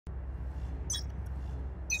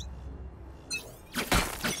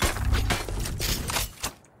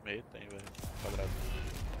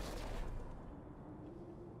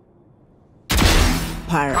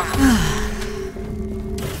vampire.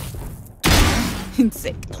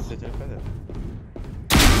 Insect.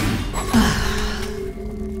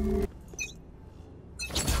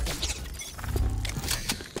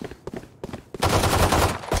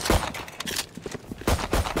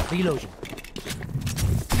 Reloading.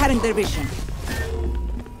 Cutting their vision.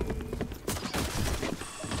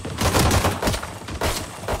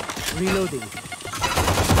 Reloading.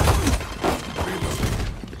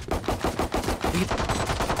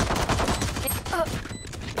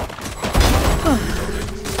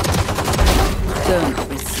 Don't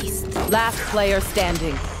resist. Last player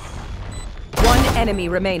standing. One enemy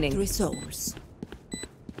remaining. Resource.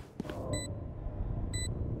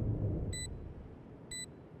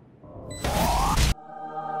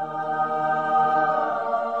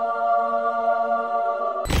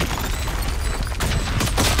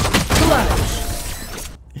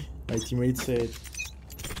 My teammate said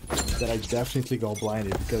that I definitely got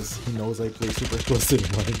blinded because he knows I play super close to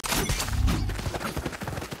the line.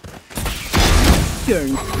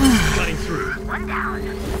 Turn. Cutting through. One down.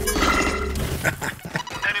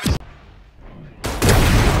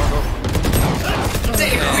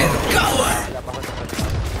 They will cover.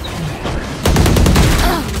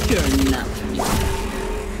 Turn up.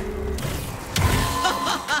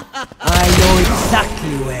 I know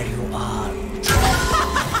exactly where you are.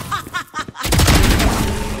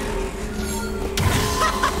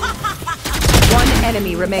 One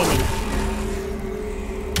enemy remaining.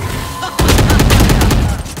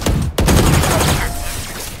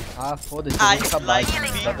 Ah, foda-se, I eu vou acabar like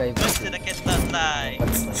aqui. being Joga aí, busted against that lie.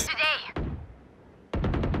 Today.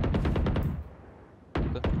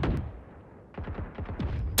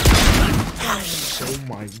 Oh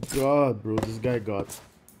my god, bro, this guy got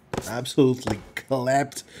absolutely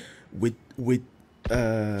clapped with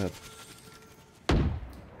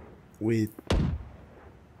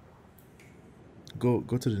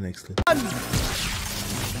go to the next clip. I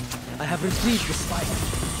have retrieved the spike.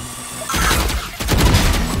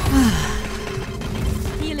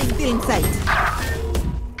 Healing. Fear in sight.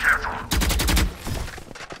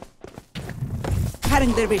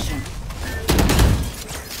 Cutting their vision.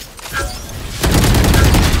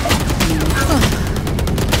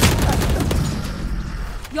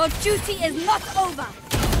 Your duty is not over.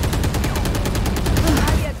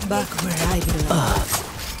 Back where I belong.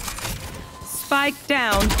 Spike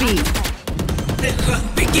down B. The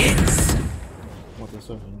hunt begins. What the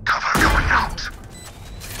fuck? Cover going out.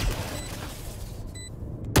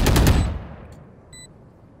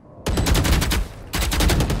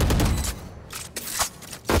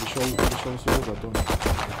 Deixa eu ser o batom.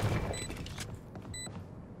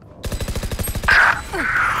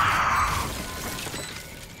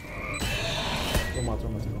 Toma.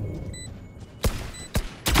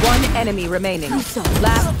 One enemy remaining.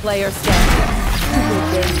 Last player standing. You will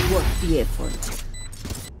then worth the effort.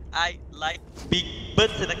 I like big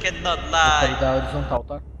butts and I cannot Pode lie. dar horizontal,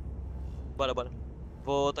 tá? Bora.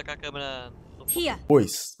 Vou tacar a câmera no fundo. Here.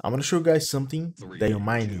 Boys, I'm gonna show you guys something that you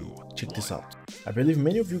might need. Check this out. I believe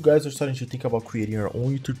many of you guys are starting to think about creating your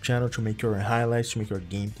own YouTube channel to make your highlights, to make your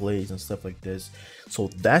gameplays and stuff like this. So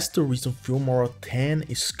that's the reason Filmora 10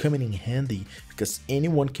 is coming in handy, because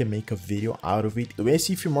anyone can make a video out of it. The way I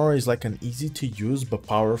see Filmora is like an easy to use but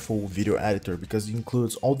powerful video editor, because it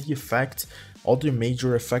includes all the effects, all the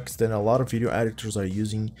major effects that a lot of video editors are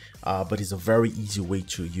using, but it's a very easy way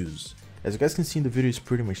to use. As you guys can see in the video, it's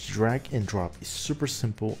pretty much drag and drop. It's super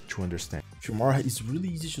simple to understand. Filmora is really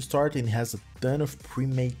easy to start and has a ton of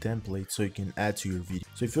pre-made templates so you can add to your video.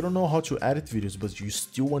 So if you don't know how to edit videos but you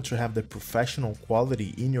still want to have the professional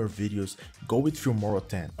quality in your videos, go with Filmora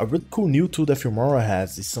 10. A really cool new tool that Filmora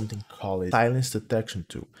has is something called silence detection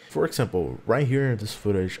tool. For example, right here in this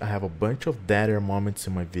footage, I have a bunch of dead air moments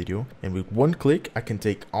in my video, and with one click, I can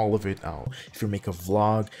take all of it out. If you make a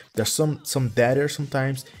vlog, there's some dead air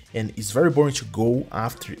sometimes, and it's very boring to go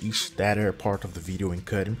after each dead air part of the video and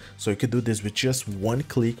cut them. So you can do this with just one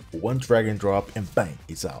click, one drag and drop, and bang,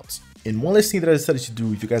 it's out. And one last thing that I decided to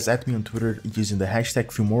do, if you guys add me on Twitter using the hashtag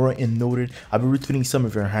Filmora and noted, I'll be retweeting some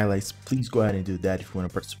of your highlights. Please go ahead and do that if you want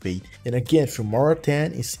to participate. And again, Filmora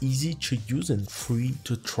 10 is easy to use and free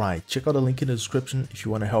to try. Check out the link in the description if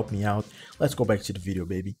you want to help me out. Let's go back to the video,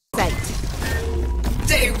 baby. Sight.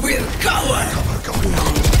 They will cover.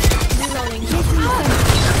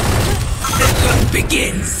 The hunt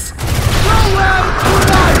begins.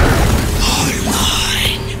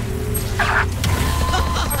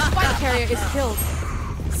 Spike carrier is killed.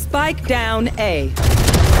 Spike down A.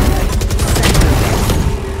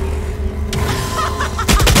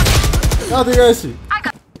 Cadê esse?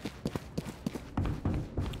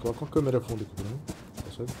 Coloca uma câmera fundo aqui, né?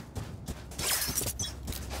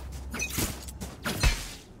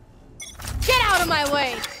 Get out of my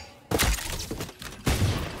way!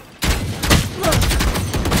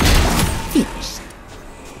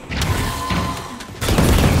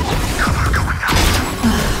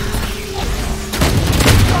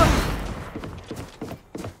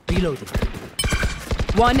 Reloading.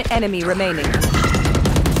 One enemy remaining.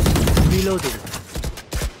 Reloading.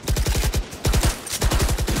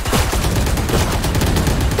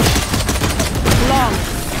 Long.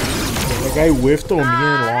 The guy whiffed on me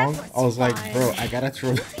and long. I was like, bro, I gotta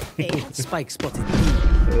throw. Spike spotted.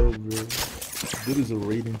 Oh, bro. Dude is a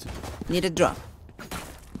rating. Need a drop.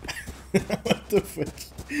 What the fuck?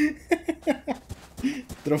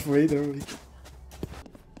 Drop away, drop away.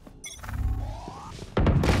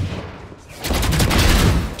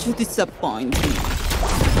 To disappoint.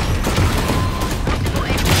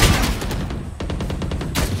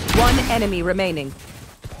 One enemy remaining.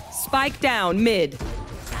 Spike down mid.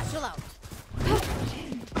 Satchel out.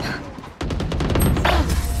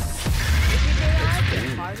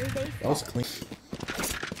 That was clean.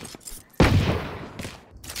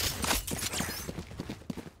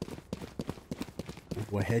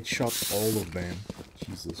 What headshot all of them?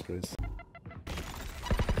 Jesus Christ.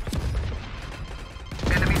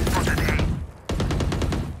 Enemy spotted A.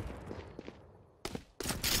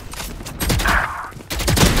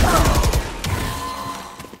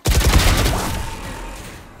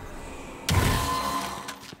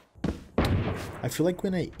 I feel like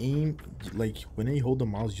when I aim, like when I hold the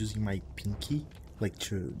mouse using my pinky, like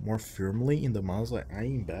to more firmly in the mouse, like I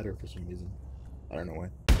aim better for some reason. I don't know why.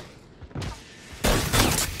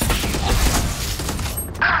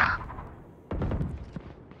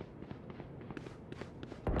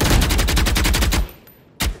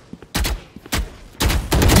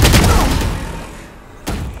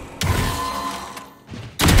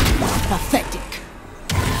 Pathetic.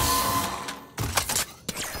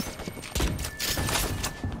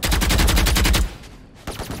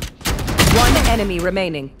 One enemy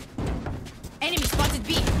remaining. Enemy spotted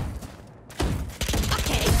B.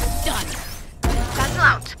 Okay, done. Satchel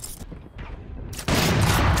out.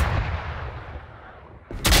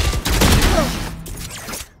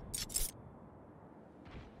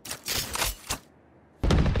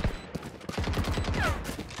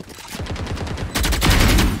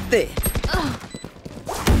 There.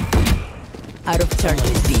 Out of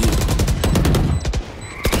target B.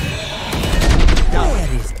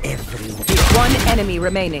 Where is everyone? One enemy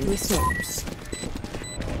remaining. Spike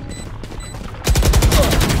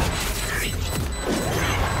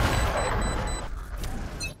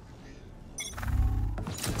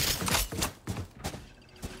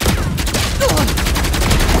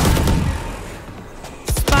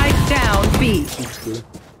down B.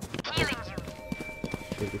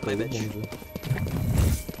 Play bitch.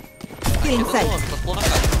 Get inside. Tá pulando na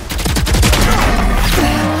cara.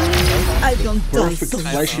 I don't die Perfect so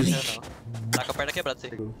flashes. easily. Tá com a perna quebrada, sei.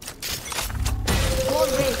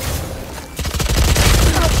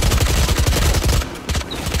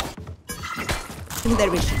 In their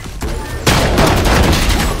vision.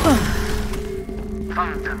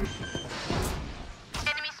 Found them.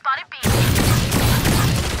 Enemy spotted B.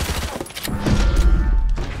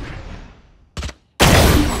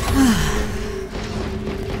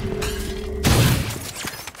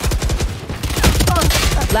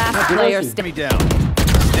 Last player Enemy down.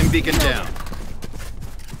 Stim beacon down.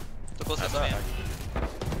 Tô com você também.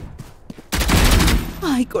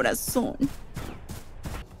 Ay, corazón.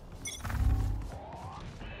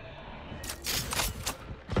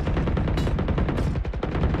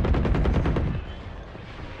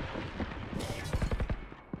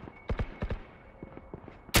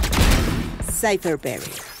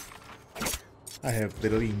 Cypherberry. I have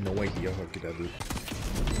literally no idea how good I do.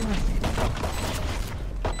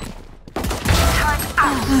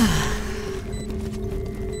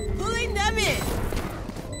 Pulling them in.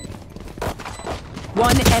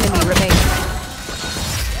 One enemy remaining.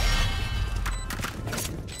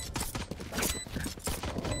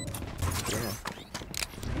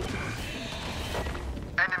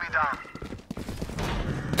 Enemy down.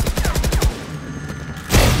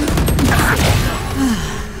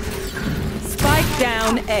 Spike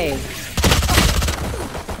down A.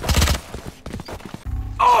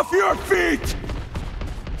 Off your feet!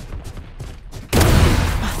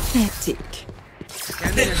 Pathetic.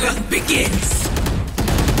 The hunt begins.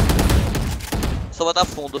 Só vou dar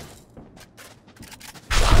fundo.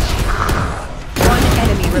 One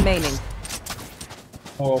enemy remaining.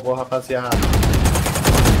 Boa, rapaziada.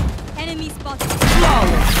 Enemy spotted.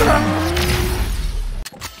 Flawless.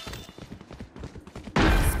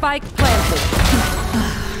 Spike planted.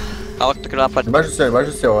 Alto aqui na parte. Embaixo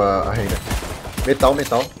do céu, a reina. Metal.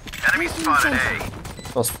 Enemy spotted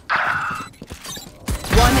A. Nossa,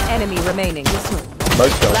 One enemy remaining.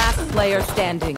 embaixo do céu. Last player standing.